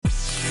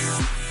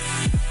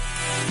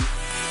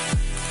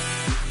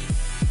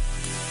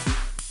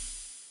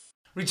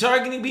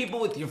Retargeting people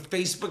with your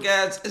Facebook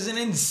ads is an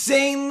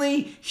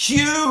insanely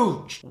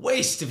huge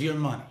waste of your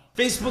money.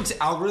 Facebook's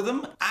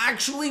algorithm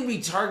actually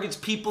retargets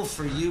people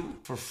for you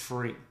for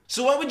free.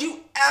 So why would you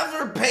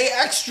ever pay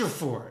extra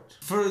for it?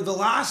 For the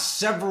last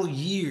several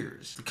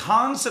years, the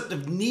concept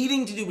of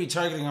needing to do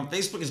retargeting on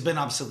Facebook has been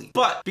obsolete.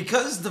 But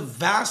because the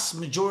vast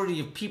majority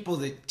of people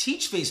that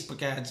teach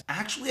Facebook ads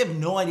actually have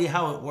no idea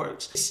how it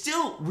works, it's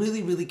still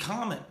really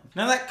common.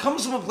 Now that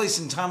comes from a place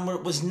in time where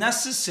it was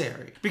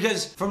necessary,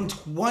 because from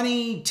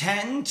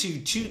 2010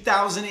 to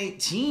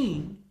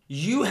 2018,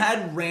 you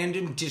had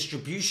random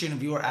distribution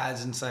of your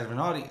ads inside of an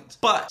audience.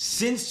 But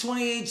since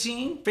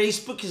 2018,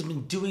 Facebook has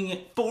been doing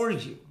it for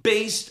you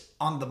based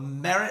on the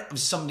merit of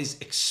somebody's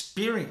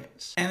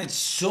experience. And it's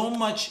so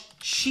much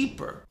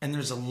cheaper. And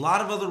there's a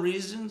lot of other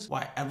reasons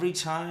why every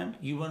time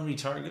you run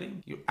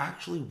retargeting, you're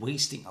actually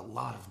wasting a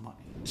lot of money.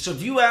 So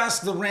if you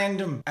ask the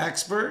random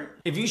expert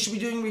if you should be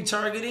doing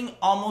retargeting,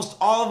 almost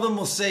all of them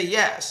will say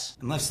yes,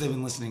 unless they've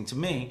been listening to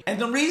me. And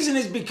the reason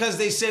is because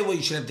they say, well,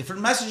 you should have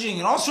different messaging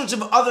and all sorts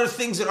of other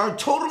things that are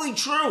totally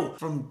true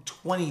from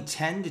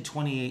 2010 to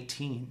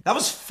 2018. That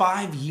was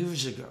 5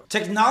 years ago.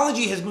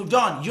 Technology has moved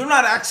on. You're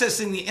not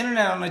accessing the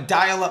internet on a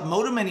dial-up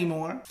modem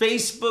anymore.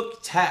 Facebook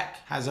tech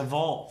has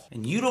evolved,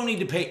 and you don't need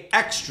to pay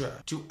extra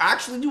to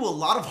actually do a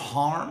lot of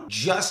harm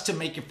just to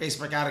make your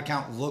Facebook ad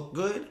account look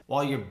good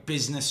while your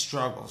business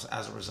struggles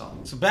as a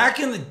result. So back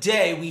in the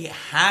day, we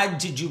had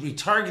to do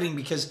retargeting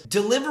because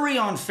delivery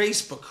on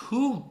Facebook,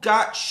 who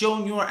got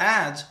shown your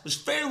ads, was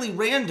fairly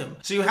random.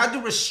 So you had to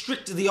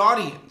restrict the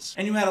audience.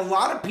 And you had a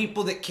lot of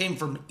people that came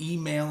from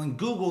email and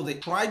Google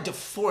that tried to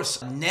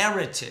force a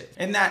narrative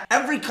and that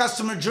every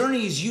customer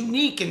journey is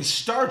unique and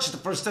starts the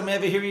first time I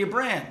ever hear your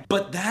brand.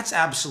 But that's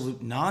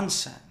absolute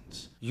nonsense.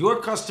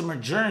 Your customer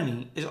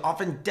journey is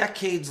often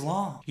decades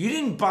long. You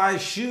didn't buy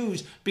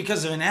shoes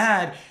because of an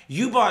ad.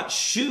 You bought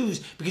shoes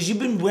because you've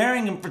been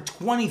wearing them for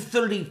 20,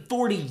 30,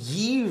 40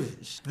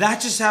 years.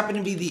 That just happened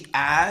to be the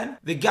ad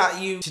that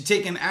got you to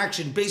take an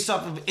action based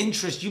off of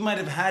interest you might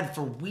have had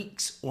for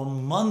weeks or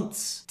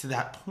months to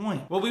that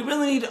point. What we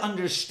really need to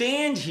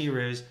understand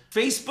here is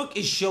Facebook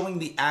is showing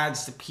the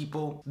ads to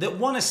people that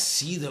want to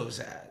see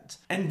those ads.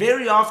 And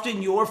very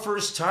often your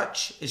first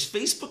touch is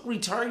Facebook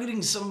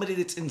retargeting somebody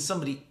that's in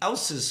somebody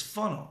else's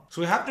funnel. So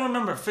we have to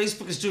remember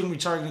Facebook is doing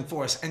retargeting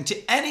for us. And to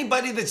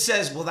anybody that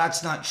says, well,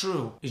 that's not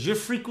true, is your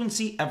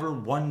frequency ever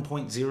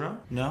 1.0?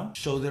 No?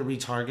 So they're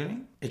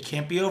retargeting? It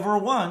can't be over a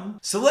 1.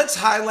 So let's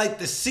highlight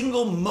the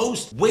single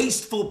most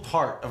wasteful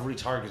part of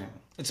retargeting.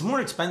 It's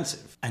more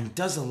expensive and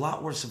does a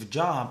lot worse of a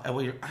job at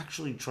what you're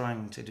actually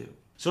trying to do.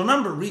 So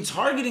remember,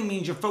 retargeting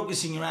means you're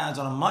focusing your ads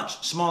on a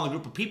much smaller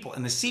group of people,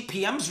 and the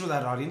CPMs for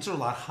that audience are a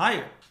lot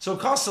higher. So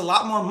it costs a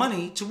lot more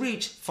money to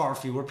reach far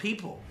fewer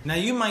people. Now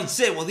you might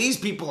say, well, these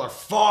people are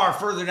far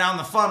further down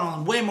the funnel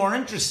and way more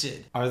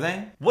interested. Are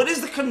they? What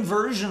is the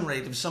conversion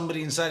rate of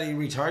somebody inside of your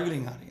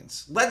retargeting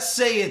audience? Let's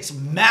say it's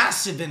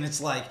massive and it's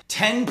like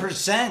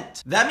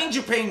 10%. That means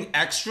you're paying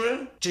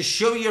extra to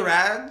show your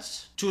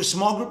ads to a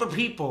small group of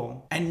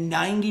people, and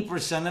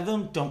 90% of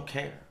them don't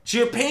care. So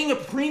you're paying a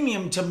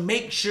premium to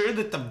make sure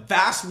that the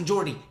vast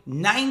majority,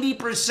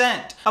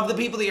 90% of the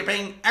people that you're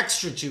paying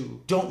extra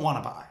to, don't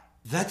want to buy.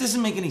 That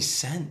doesn't make any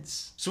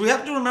sense. So we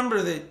have to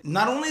remember that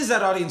not only is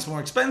that audience more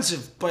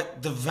expensive,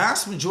 but the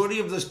vast majority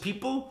of those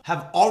people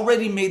have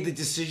already made the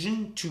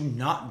decision to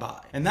not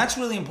buy. And that's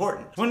really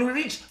important. When we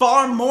reach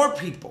far more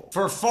people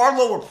for a far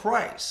lower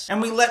price,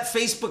 and we let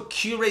Facebook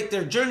curate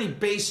their journey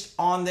based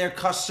on their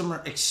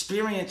customer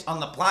experience on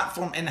the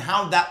platform and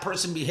how that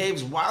person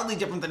behaves wildly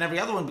different than every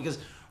other one, because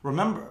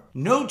remember,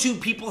 no two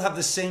people have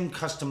the same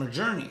customer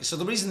journey. So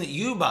the reason that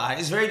you buy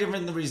is very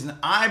different than the reason that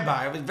I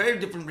buy, but very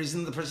different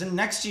reason the person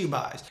next to you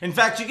buys. In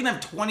fact, you can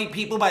have 20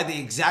 people buy the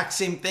exact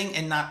same thing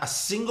and not a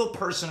single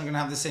person are gonna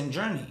have the same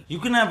journey. You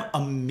can have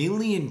 1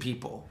 million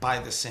people buy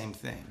the same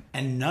thing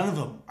and none of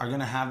them are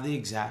gonna have the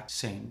exact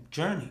same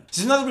journey. This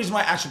is another reason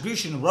why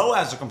attribution and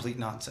ROAS are complete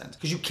nonsense,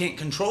 because you can't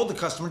control the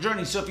customer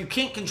journey. So if you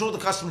can't control the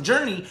customer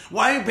journey,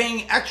 why are you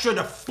paying extra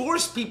to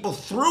force people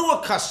through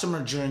a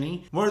customer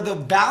journey where the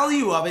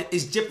value of it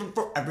is different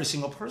for every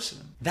single person?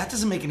 That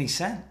doesn't make any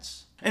sense.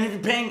 And if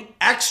you're paying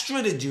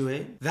extra to do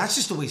it, that's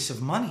just a waste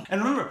of money.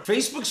 And remember,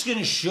 Facebook's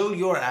gonna show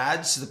your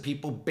ads to the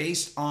people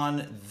based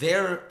on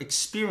their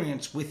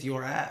experience with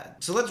your ad.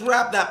 So let's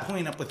wrap that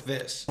point up with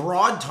this.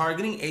 Broad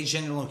targeting, age,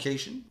 gender,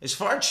 location is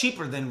far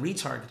cheaper than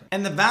retargeting.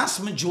 And the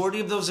vast majority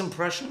of those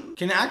impressions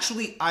can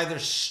actually either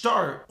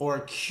start or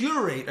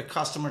curate a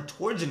customer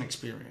towards an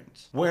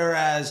experience.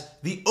 Whereas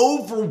the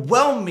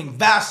overwhelming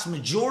vast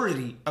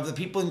majority of the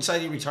people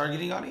inside your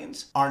retargeting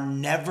audience are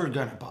never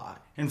gonna buy.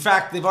 In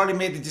fact, they've already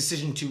made the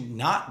decision to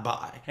not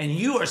buy. And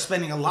you are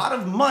spending a lot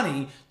of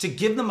money to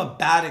give them a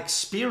bad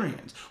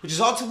experience, which is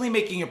ultimately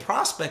making your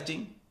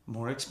prospecting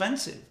more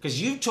expensive.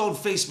 Because you've told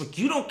Facebook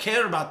you don't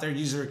care about their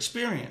user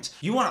experience.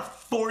 You want to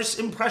force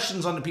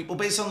impressions onto people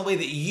based on the way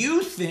that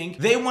you think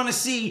they want to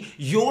see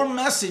your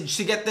message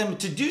to get them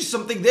to do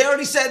something they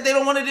already said they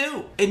don't want to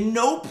do. In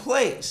no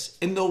place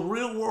in the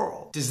real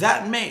world does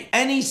that make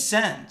any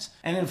sense.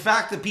 And in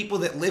fact, the people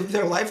that live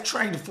their life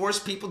trying to force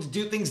people to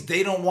do things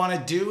they don't want to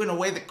do in a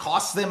way that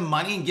costs them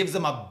money and gives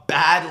them a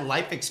bad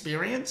life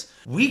experience,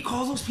 we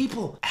call those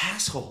people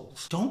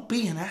assholes. Don't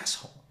be an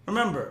asshole.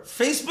 Remember,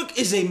 Facebook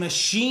is a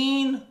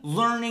machine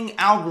learning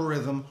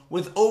algorithm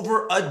with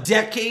over a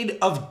decade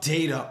of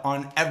data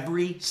on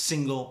every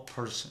single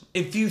person.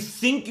 If you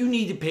think you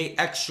need to pay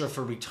extra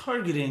for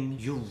retargeting,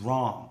 you're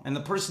wrong. And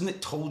the person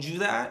that told you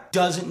that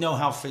doesn't know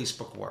how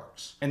Facebook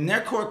works. And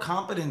their core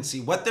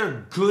competency, what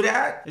they're good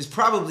at, is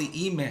probably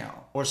email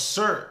or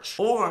search,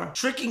 or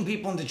tricking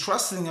people into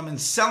trusting them and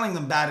selling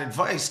them bad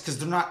advice because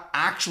they're not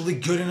actually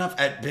good enough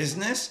at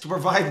business to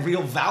provide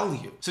real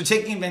value. So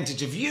taking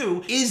advantage of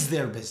you is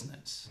their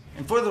business.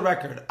 And for the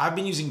record, I've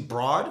been using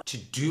Broad to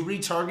do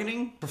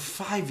retargeting for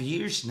 5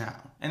 years now.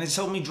 And it's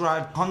helped me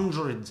drive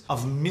hundreds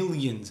of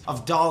millions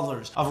of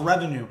dollars of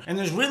revenue. And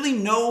there's really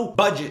no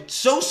budget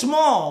so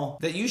small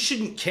that you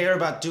shouldn't care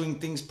about doing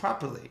things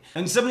properly.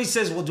 And somebody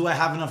says, well, do I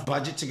have enough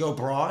budget to go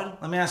broad?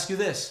 Let me ask you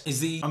this. Is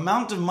the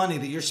amount of money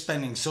that you're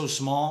spending so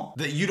small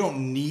that you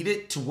don't need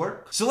it to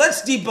work? So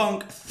let's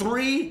debunk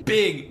 3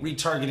 big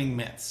retargeting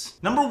myths.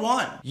 Number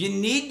 1, you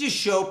need to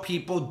show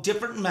people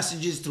different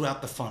messages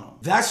throughout the funnel.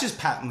 That's just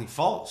patently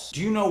false. Do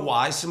you know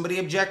why somebody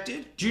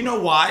objected? Do you know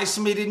why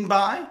somebody didn't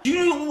buy? Do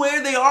you know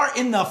where they are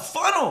in the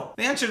funnel?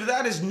 The answer to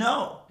that is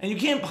no. And you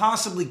can't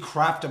possibly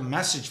craft a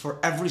message for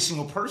every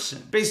single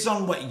person based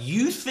on what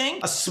you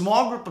think a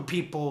small group of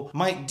people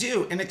might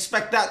do and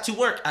expect that to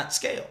work at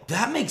scale.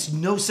 That makes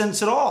no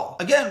sense at all.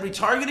 Again,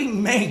 retargeting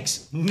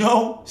makes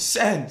no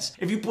sense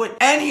if you put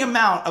any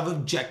amount of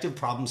objective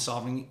problem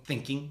solving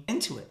thinking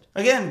into it.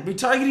 Again,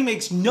 retargeting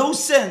makes no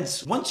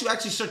sense once you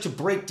actually start to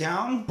break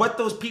down what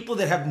those people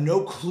that have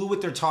no clue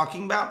what they're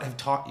talking about have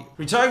taught you.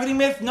 Retargeting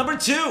myth number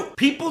 2,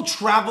 people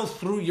travel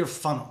through your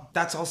funnel.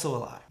 That's also a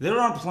lie. There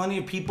are plenty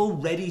of people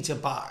ready to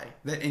buy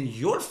that in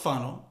your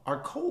funnel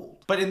are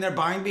cold, but in their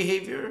buying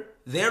behavior,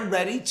 they're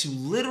ready to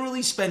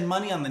literally spend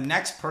money on the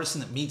next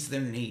person that meets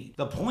their need.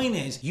 The point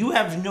is, you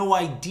have no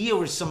idea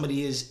where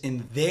somebody is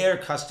in their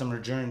customer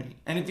journey.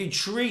 And if you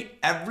treat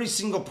every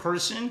single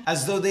person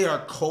as though they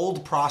are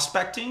cold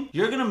prospecting,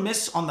 you're gonna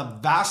miss on the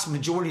vast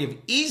majority of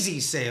easy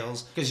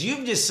sales because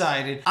you've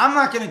decided, I'm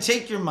not gonna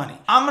take your money.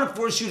 I'm gonna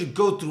force you to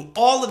go through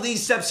all of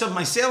these steps of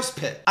my sales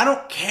pitch. I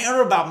don't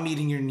care about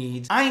meeting your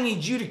needs. I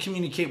need you to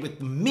communicate with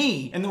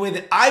me in the way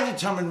that I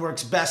determine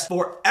works best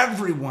for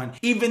everyone,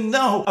 even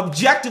though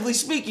objectively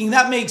speaking,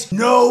 that makes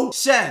no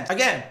sense.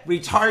 Again,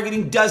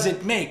 retargeting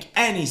doesn't make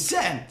any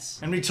sense.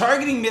 And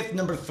retargeting myth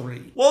number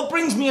 3. Well, it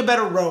brings me a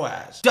better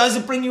ROAS. Does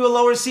it bring you a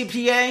lower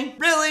CPA?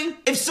 Really?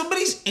 If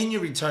somebody's in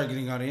your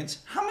retargeting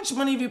audience, how much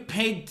money have you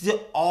paid to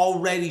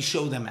already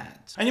show them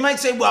ads? And you might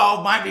say,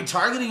 well, my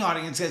retargeting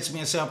audience gets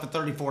me a sale for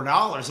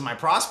 $34 and my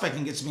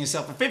prospecting gets me a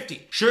sale for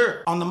 $50.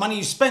 Sure, on the money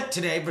you spent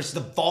today versus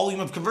the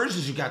volume of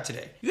conversions you got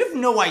today. You have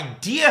no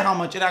idea how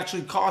much it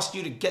actually cost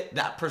you to get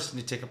that person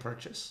to take a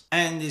purchase.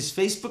 And is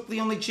Facebook the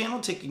only channel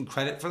taking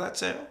credit for that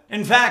sale?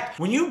 In fact,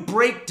 when you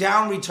break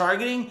down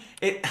retargeting,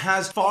 it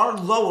has far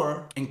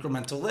lower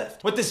incremental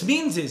lift. What this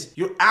means is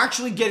you're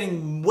actually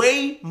getting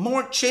way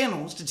more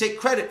channels to take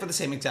credit for the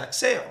same exact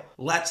sale.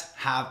 Let's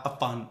have a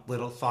fun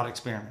little thought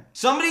experiment.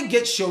 Somebody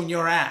gets shown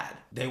your ad.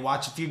 They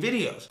watch a few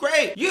videos.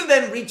 Great. You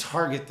then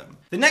retarget them.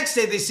 The next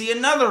day they see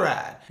another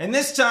ad. And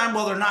this time,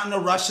 well, they're not in a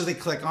rush, so they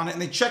click on it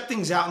and they check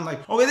things out and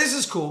like, okay, this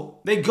is cool.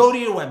 They go to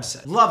your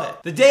website. Love it.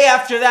 The day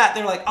after that,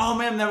 they're like, oh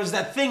man, there was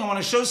that thing I want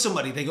to show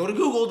somebody. They go to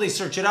Google, they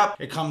search it up.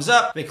 It comes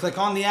up. They click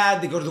on the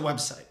ad. They go to the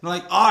website. They're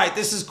like, all right,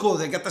 this is cool.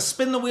 They got the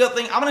spin the wheel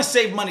thing. I'm going to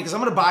save money because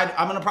I'm going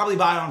to probably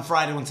buy it on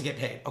Friday once I get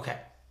paid. Okay.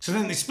 So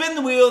then they spin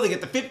the wheel, they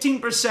get the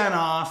 15%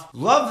 off.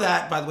 Love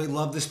that. By the way,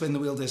 love the spin the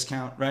wheel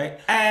discount, right?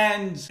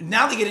 And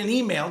now they get an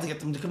email to get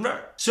them to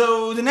convert.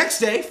 So the next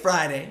day,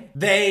 Friday,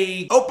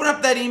 they open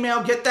up that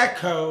email, get that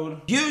code,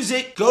 use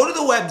it, go to the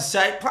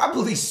website,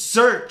 probably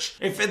search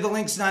if the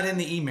link's not in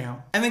the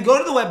email, and then go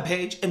to the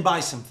webpage and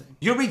buy something.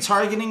 Your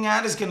retargeting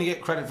ad is going to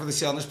get credit for the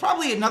sale. And there's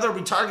probably another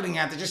retargeting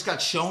ad that just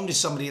got shown to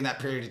somebody in that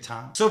period of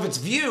time. So if it's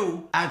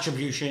view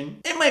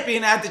attribution, it might be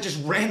an ad that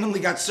just randomly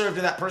got served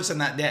to that person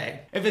that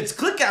day. If it's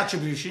click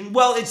attribution,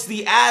 well, it's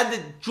the ad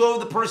that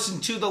drove the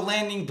person to the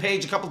landing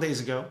page a couple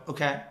days ago,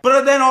 okay?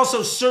 But then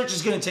also search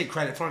is going to take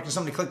credit for it because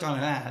somebody clicked on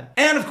an ad.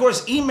 And of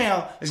course,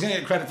 email is going to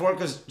get credit for it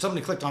because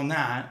somebody clicked on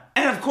that.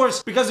 And of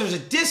course, because there's a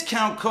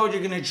discount code,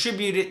 you're going to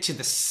attribute it to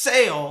the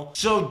sale.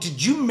 So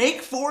did you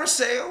make 4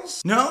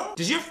 sales? No?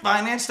 Does your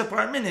finance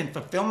department and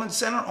fulfillment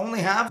center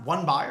only have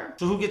 1 buyer?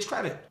 So who gets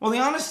credit? Well, the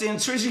honest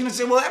answer is you're going to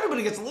say, well,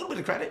 everybody gets a little bit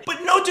of credit,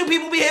 but no 2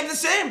 people behave the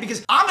same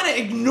because I'm going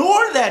to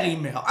ignore that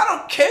email. I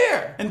don't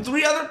care. And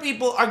 3 other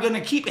people are going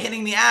to keep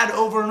hitting the ad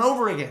over and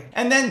over again.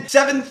 And then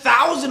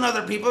 7,000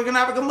 other people are going to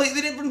have a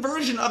completely different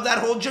version of that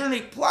whole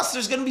journey. Plus,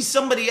 there's going to be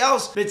somebody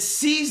else that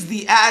sees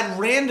the ad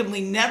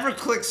randomly, never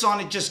clicks on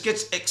it, just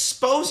gets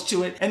exposed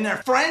to it, and their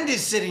friend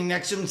is sitting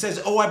next to them and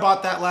says, oh, I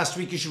bought that last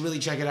week, you should really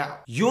check it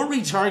out. Your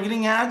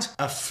retargeting ads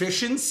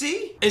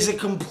efficiency is a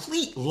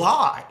complete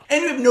lie,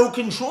 and you have no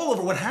control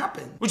over what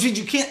happened, which means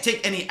you can't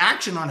take any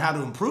action on how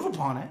to improve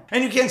upon it.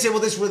 And you can't say, well,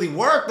 this really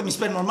worked, let me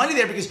spend more money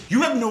there, because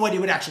you have no idea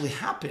what actually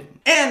happened.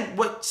 And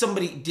what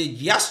somebody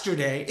did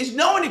yesterday is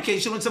no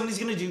indication what somebody's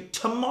going to do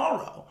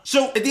tomorrow.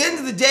 So at the end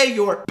of the day,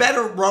 your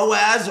better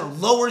ROAS or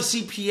lower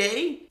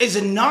CPA is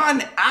a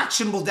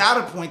non-actionable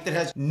data point that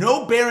has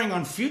no bearing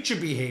on future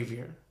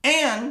behavior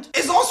and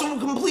is also a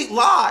complete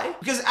lie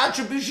because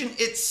attribution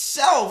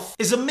itself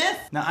is a myth.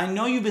 Now, I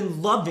know you've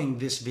been loving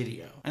this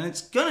video and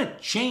it's gonna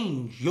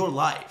change your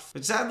life,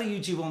 but sadly,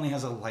 YouTube only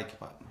has a like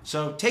button.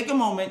 So take a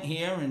moment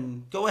here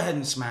and go ahead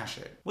and smash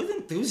it with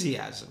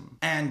enthusiasm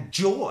and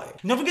joy.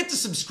 Don't forget to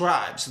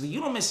subscribe so that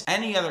you don't miss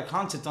any other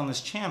content on this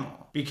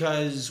channel,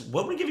 because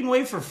what we're giving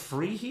away for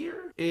free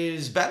here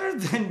is better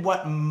than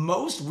what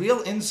most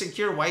real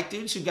insecure white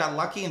dudes who got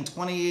lucky in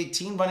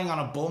 2018 running on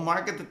a bull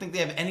market that think they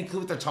have any clue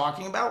what they're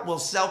talking about will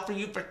sell for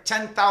you for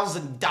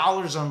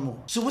 $10,000 or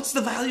more. So what's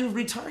the value of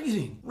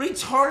retargeting?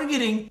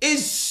 Retargeting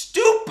is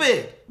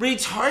stupid.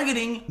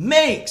 Retargeting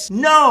makes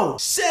no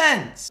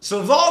sense.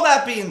 So with all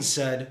that being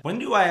said, when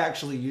do I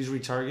actually use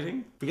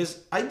retargeting?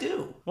 Because I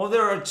do. Well,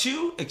 there are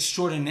 2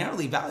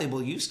 extraordinarily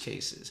valuable use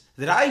cases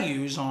that I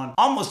use on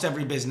almost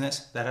every business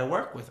that I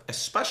work with,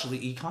 especially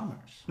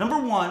e-commerce. Number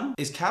 1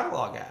 is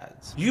catalog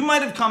ads. You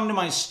might have come to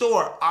my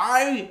store.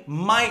 I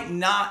might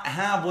not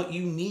have what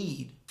you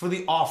need for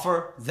the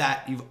offer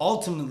that you've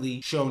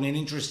ultimately shown an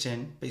interest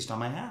in based on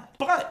my ad.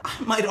 But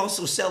I might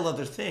also sell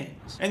other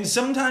things. And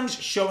sometimes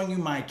showing you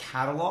my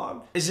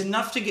catalog is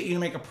enough to get you to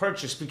make a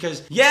purchase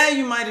because, yeah,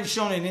 you might have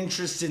shown an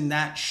interest in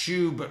that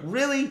shoe, but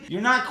really,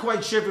 you're not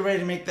quite sure if you're ready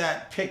to make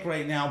that pick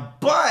right now.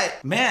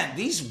 But man,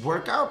 these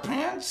workout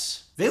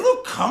pants, they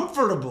look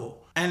comfortable.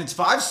 And it's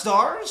 5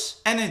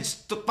 stars, and it's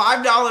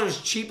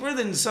 $5 cheaper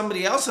than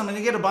somebody else. I'm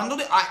gonna get a bundle.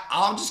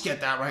 I'll just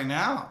get that right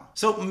now.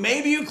 So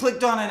maybe you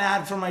clicked on an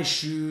ad for my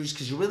shoes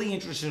because you're really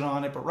interested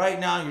on it, but right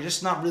now you're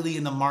just not really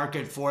in the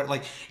market for it.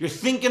 Like, you're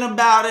thinking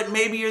about it,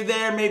 maybe you're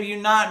there, maybe you're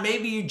not,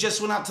 maybe you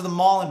just went out to the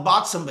mall and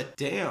bought some, but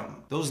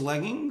damn, those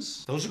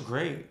leggings, those are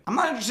great. I'm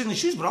not interested in the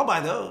shoes, but I'll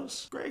buy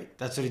those. Great.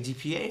 That's what a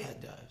DPA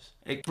ad does.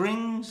 It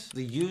brings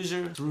the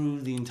user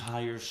through the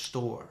entire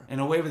store in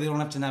a way where they don't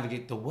have to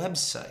navigate the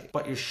website,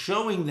 but you're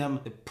showing them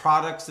the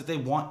products that they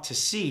want to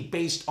see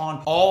based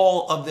on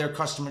all of their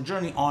customer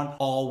journey on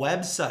all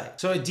websites.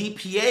 So a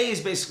DPA is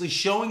basically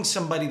showing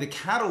somebody the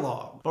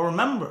catalog. But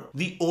remember,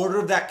 the order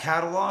of that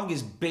catalog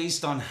is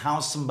based on how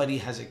somebody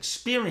has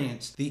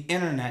experienced the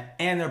internet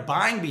and their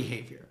buying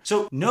behavior.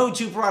 So no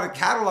 2 product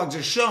catalogs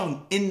are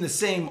shown in the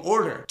same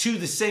order to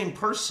the same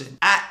person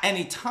at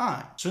any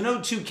time. So no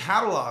 2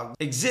 catalogs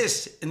exist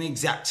in the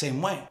exact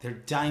same way. They're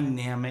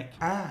dynamic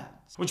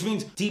ads, which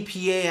means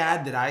DPA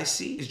ad that I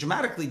see is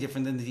dramatically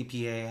different than the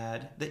DPA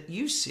ad that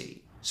you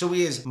see. So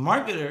we as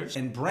marketers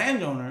and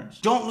brand owners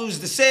don't lose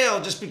the sale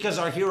just because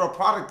our hero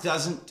product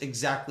doesn't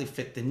exactly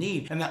fit the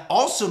need. And that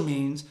also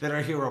means that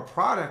our hero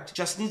product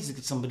just needs to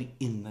get somebody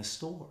in the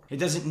store. It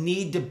doesn't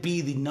need to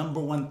be the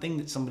number 1 thing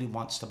that somebody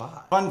wants to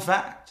buy. Fun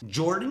fact,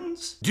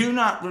 Jordans do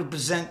not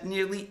represent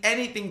nearly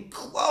anything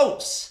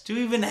close to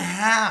even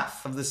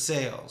half of the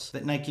sales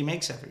that Nike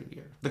makes every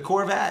year. The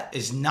Corvette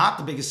is not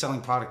the biggest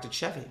selling product at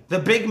Chevy. The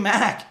Big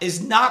Mac is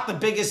not the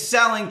biggest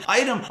selling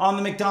item on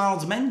the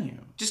McDonald's menu.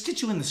 Just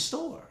get you in the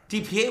store.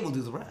 DPA will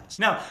do the rest.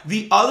 Now,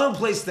 the other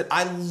place that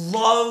I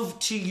love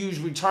to use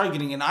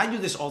retargeting, and I do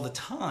this all the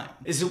time,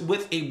 is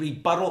with a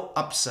rebuttal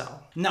upsell.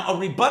 Now, a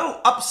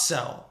rebuttal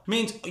upsell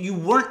means you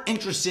weren't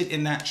interested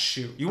in that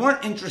shoe. You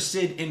weren't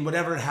interested in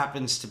whatever it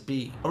happens to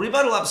be. A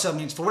rebuttal upsell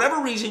means for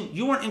whatever reason,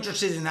 you weren't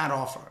interested in that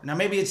offer. Now,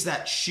 maybe it's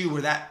that shoe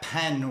or that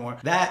pen or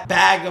that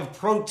bag of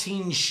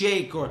protein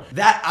shake or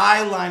that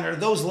eyeliner,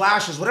 those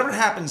lashes, whatever it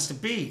happens to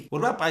be. What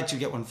about buy 2,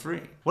 get 1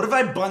 free? What if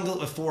I bundle it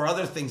with 4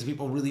 other things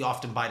people really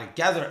often buy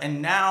together,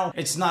 and now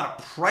it's not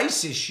a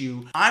price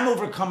issue? I'm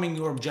overcoming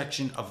your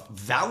objection of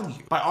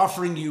value by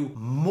offering you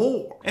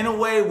more in a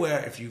way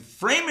where if you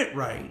frame it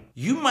right,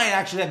 you might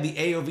actually have the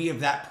AOV of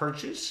that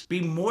purchase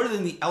be more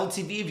than the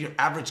LTV of your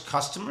average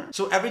customer.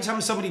 So every time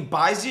somebody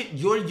buys it,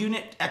 your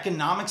unit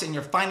economics and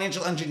your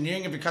financial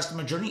engineering of your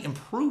customer journey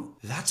improve.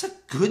 That's a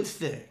good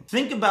thing.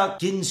 Think about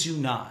Ginsu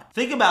Not.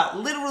 Think about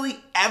literally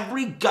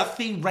every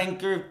Guthy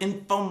Ranker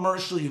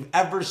infomercial you've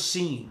ever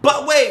seen.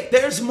 But wait,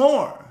 there's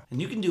more.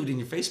 And you can do it in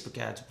your Facebook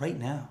ads right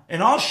now.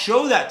 And I'll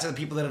show that to the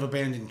people that have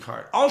abandoned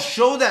cart. I'll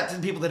show that to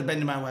the people that have been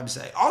to my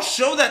website. I'll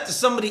show that to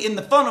somebody in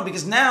the funnel,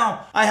 because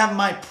now I have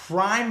my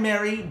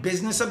primary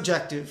business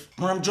objective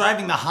where I'm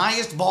driving the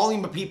highest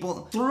volume of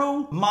people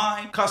through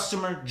my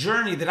customer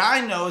journey that I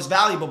know is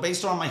valuable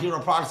based on my hero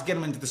products to get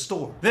them into the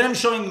store. Then I'm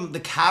showing them the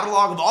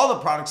catalog of all the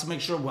products to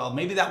make sure, well,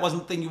 maybe that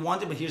wasn't the thing you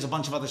wanted, but here's a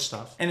bunch of other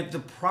stuff. And if the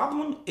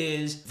problem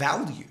is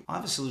value, I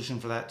have a solution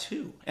for that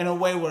too, in a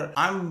way where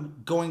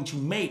I'm going to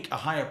make a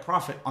higher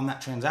profit on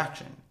that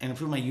transaction and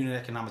improve my unit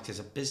economics as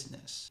a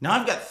business. Now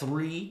I've got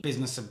 3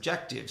 business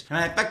objectives, and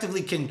I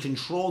effectively can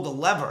control the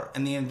lever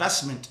and the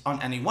investment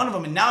on any one of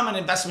them. And now I'm an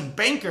investment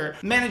banker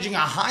managing a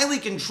highly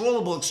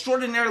controllable,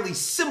 extraordinarily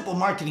simple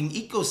marketing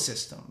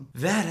ecosystem.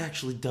 That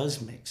actually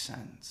does make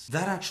sense.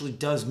 That actually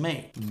does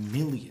make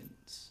millions.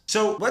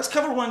 So let's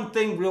cover one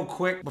thing real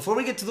quick before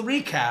we get to the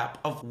recap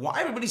of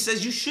why everybody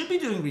says you should be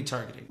doing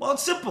retargeting. Well,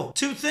 it's simple.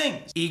 2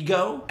 things: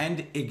 ego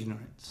and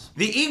ignorance.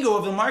 The ego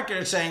of the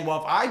marketer saying, well,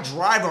 if I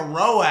drive a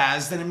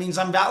ROAS, then it means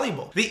I'm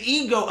valuable. The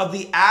ego of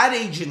the ad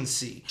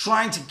agency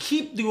trying to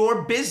keep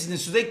your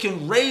business so they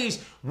can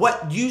raise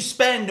what you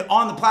spend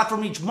on the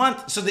platform each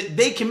month so that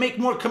they can make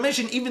more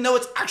commission, even though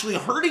it's actually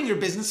hurting your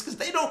business because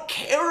they don't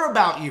care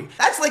about you.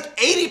 That's like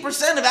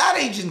 80% of ad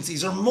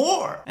agencies or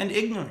more. And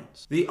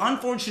ignorance. The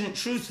unfortunate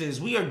truth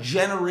is we are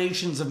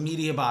generations of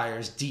media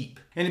buyers deep.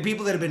 And the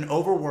people that have been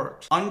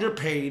overworked,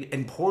 underpaid,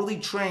 and poorly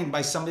trained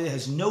by somebody that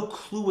has no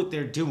clue what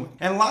they're doing.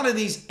 And a lot of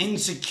these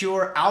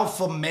insecure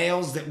alpha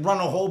males that run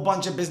a whole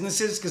bunch of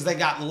businesses because they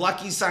got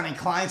lucky signing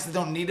clients that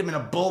don't need them in a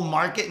bull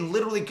market and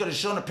literally could have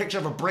shown a picture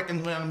of a brick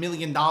and won $1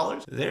 million.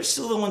 They're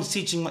still the ones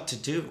teaching what to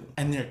do.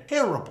 And they're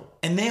terrible.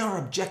 And they are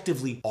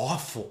objectively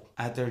awful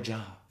at their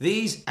job.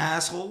 These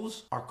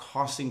assholes are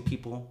costing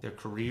people their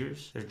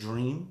careers, their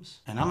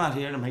dreams. And I'm out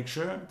here to make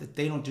sure that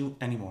they don't do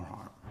any more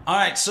harm. All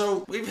right,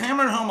 so we've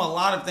hammered home a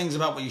lot of things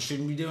about what you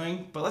shouldn't be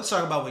doing, but let's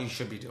talk about what you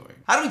should be doing.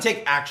 How do we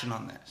take action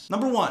on this?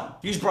 Number 1,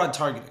 use broad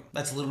targeting.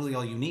 That's literally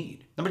all you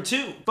need. Number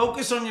 2,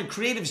 focus on your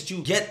creatives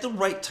to get the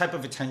right type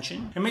of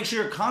attention and make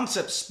sure your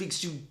concept speaks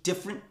to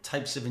different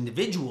types of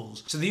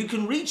individuals so that you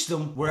can reach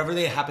them wherever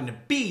they happen to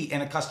be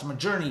in a customer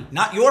journey,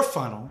 not your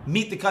funnel.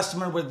 Meet the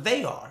customer where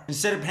they are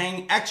instead of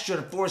paying extra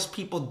to force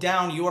people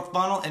down your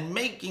funnel and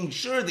making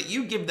sure that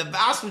you give the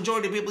vast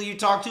majority of people you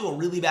talk to a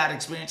really bad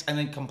experience and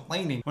then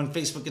complaining when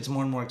Facebook gets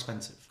more and more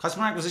expensive.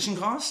 Customer acquisition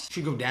costs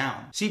should go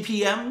down.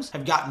 CPMs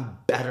have gotten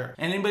better.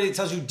 And anybody that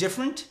tells you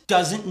different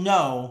doesn't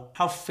know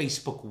how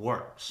Facebook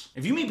works.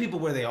 If you meet people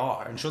where they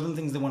are and show them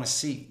things they want to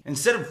see,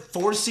 instead of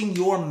forcing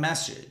your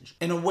message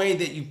in a way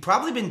that you've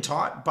probably been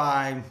taught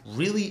by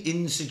really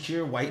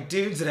insecure white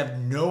dudes that have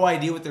no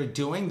idea what they're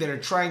doing, that are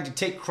trying to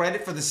take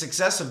credit for the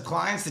success of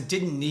clients that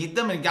didn't need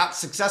them and got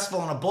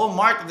successful in a bull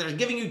market, that are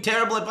giving you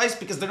terrible advice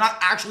because they're not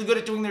actually good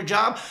at doing their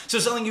job, so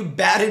selling you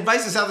bad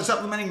advice is how they're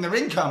supplementing their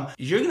income,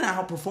 you're going to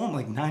outperform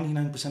like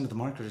 99% of the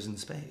marketers in the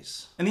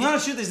space. And the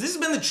honest truth is, this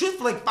has been the truth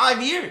for like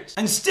 5 years.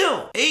 And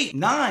still, 8,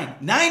 9,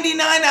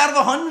 99 out of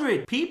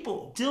 100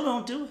 people still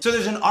don't do it. So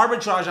there's an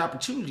arbitrage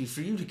opportunity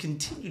for you to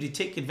continue to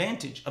take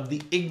advantage of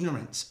the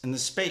ignorance in the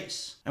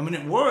space. And when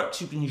it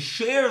works, you can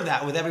share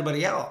that with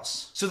everybody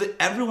else so that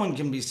everyone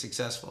can be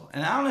successful.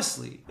 And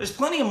honestly, there's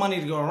plenty of money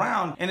to go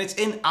around, and it's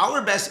in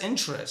our best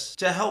interest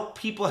to help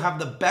people have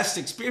the best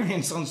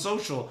experience on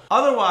social.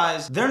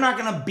 Otherwise, they're not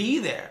going to be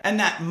there. And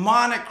that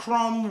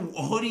monochrome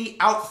hoodie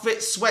outfit,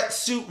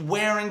 sweatsuit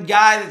wearing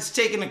guy that's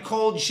taking a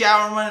cold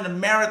shower, running a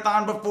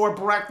marathon before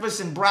breakfast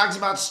and brags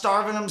about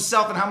starving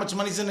himself and how much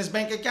money's in his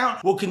bank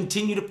account will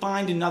continue to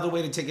find another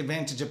way to take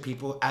advantage of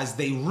people as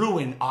they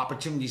ruin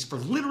opportunities for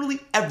literally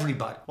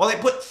everybody, while they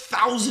put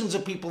thousands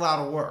of people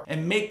out of work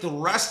and make the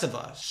rest of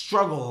us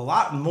struggle a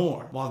lot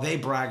more while they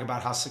brag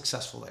about how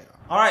successful they are.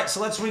 All right,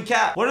 so let's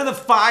recap. What are the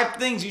 5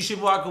 things you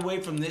should walk away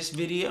from this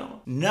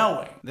video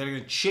knowing that are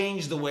going to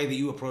change the way that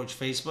you approach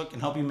Facebook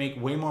and help you make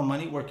way more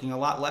money working a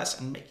lot less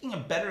and making a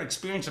better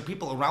experience for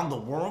people around the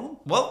world?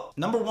 Well,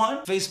 number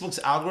 1, Facebook's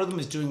algorithm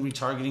is doing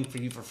retargeting for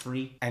you for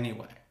free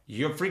anyway.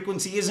 Your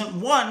frequency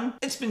isn't 1,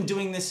 it's been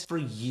doing this for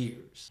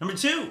years. Number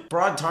 2,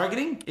 broad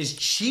targeting is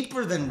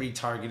cheaper than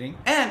retargeting,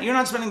 and you're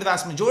not spending the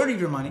vast majority of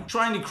your money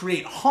trying to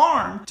create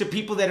harm to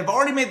people that have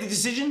already made the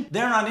decision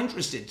they're not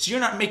interested. So you're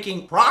not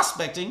making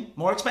prospecting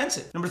more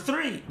expensive. Number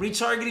 3,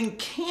 retargeting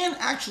can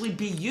actually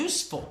be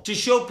useful to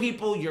show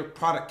people your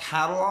product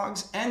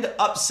catalogs and to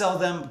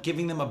upsell them,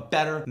 giving them a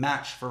better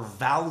match for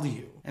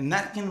value. And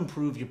that can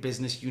improve your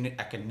business unit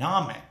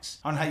economics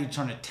on how you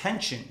turn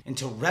attention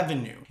into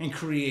revenue and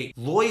create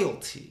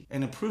loyalty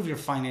and improve your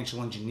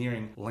financial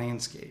engineering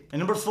landscape. And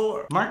number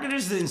 4,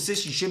 marketers that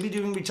insist you should be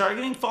doing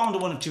retargeting fall into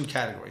one of 2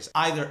 categories.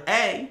 Either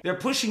A, they're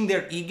pushing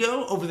their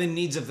ego over the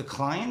needs of the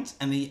client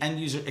and the end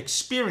user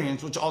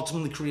experience, which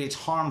ultimately creates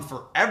harm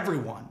for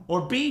everyone.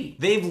 Or B,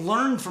 they've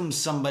learned from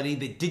somebody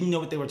that didn't know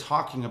what they were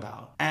talking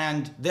about,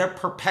 and they're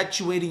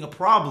perpetuating a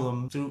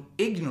problem through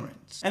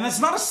ignorance. And that's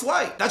not a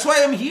slight. That's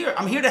why I'm here.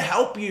 I'm here to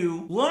help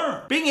you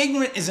learn. Being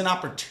ignorant is an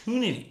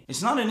opportunity.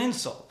 It's not an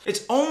insult.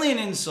 It's only an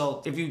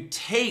insult if you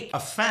take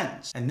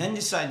offense and then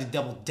decide to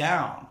double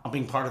down on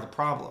being part of the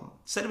problem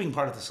instead of being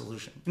part of the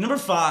solution. Number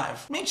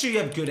 5, make sure you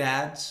have good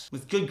ads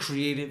with good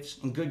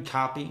creatives and good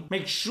copy.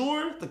 Make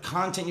sure the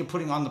content you're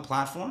putting on the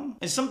platform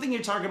is something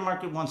your target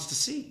market wants to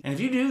see. And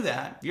if you do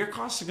that, your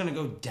costs are going to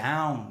go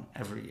down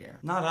every year,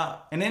 not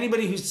up. And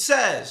anybody who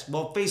says,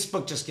 well,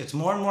 Facebook just gets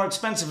more and more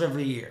expensive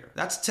every year,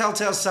 that's a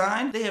telltale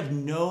sign they have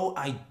no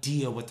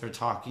idea what they're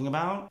talking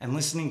about, and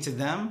listening to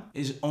them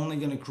is only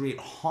going to create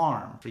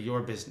harm for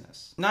your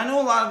business. Now, I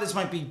know a lot of this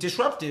might be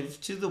disruptive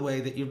to the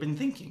way that you've been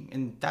thinking,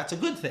 and that's a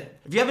good thing.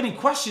 If you have any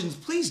questions,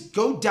 please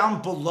go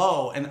down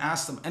below and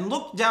ask them. And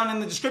look down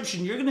in the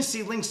description, you're going to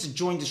see links to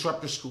join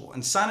Disruptor School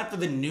and sign up for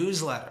the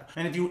newsletter.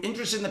 And if you're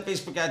interested in the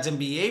Facebook Ads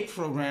MBA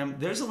program,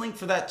 there's a link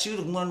for that too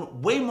to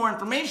learn way more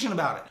information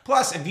about it.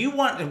 Plus, if you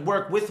want to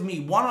work with me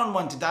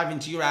one-on-one to dive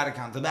into your ad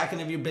account, the back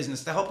end of your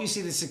business, to help you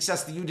see the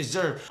success that you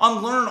deserve,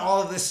 unlearn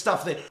all of this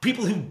stuff that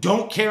people who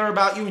don't care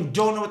about you and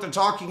don't know what they're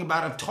talking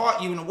about have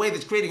taught you in a way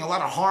that's creating a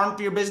lot of harm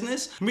for your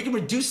business, and we can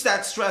reduce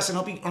that stress and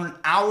help you earn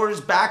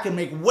hours back and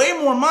make way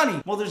more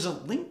money, well, there's a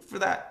link for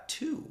that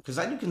too, because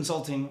I do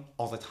consulting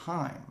all the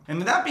time. And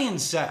with that being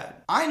said,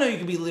 I know you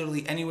could be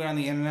literally anywhere on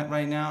the internet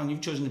right now, and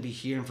you've chosen to be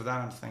here, and for that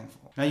I'm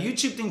thankful. Now,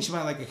 YouTube thinks you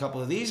might like a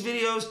couple of these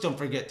videos. Don't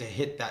forget to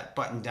hit that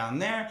button down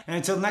there. And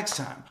until next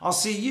time, I'll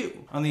see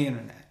you on the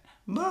internet.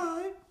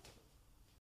 Bye.